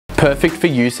Perfect for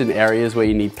use in areas where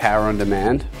you need power on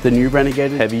demand, the new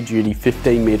Renegade heavy-duty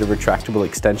 15-meter retractable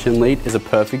extension lead is a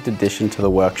perfect addition to the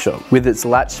workshop. With its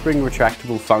latch spring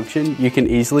retractable function, you can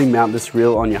easily mount this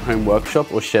reel on your home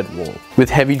workshop or shed wall.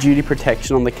 With heavy-duty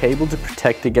protection on the cable to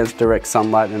protect against direct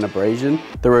sunlight and abrasion,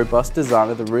 the robust design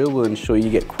of the reel will ensure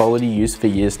you get quality use for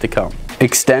years to come.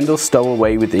 Extend or stow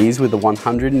away with ease with a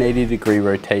 180-degree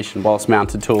rotation whilst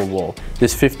mounted to a wall.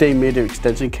 This 15-meter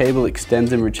extension cable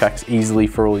extends and retracts easily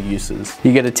for all uses.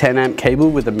 You get a 10-amp cable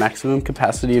with a maximum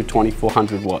capacity of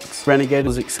 2400 watts. Renegade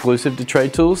is exclusive to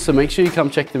Trade Tools, so make sure you come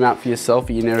check them out for yourself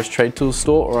at your nearest Trade Tools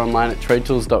store or online at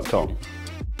tradetools.com.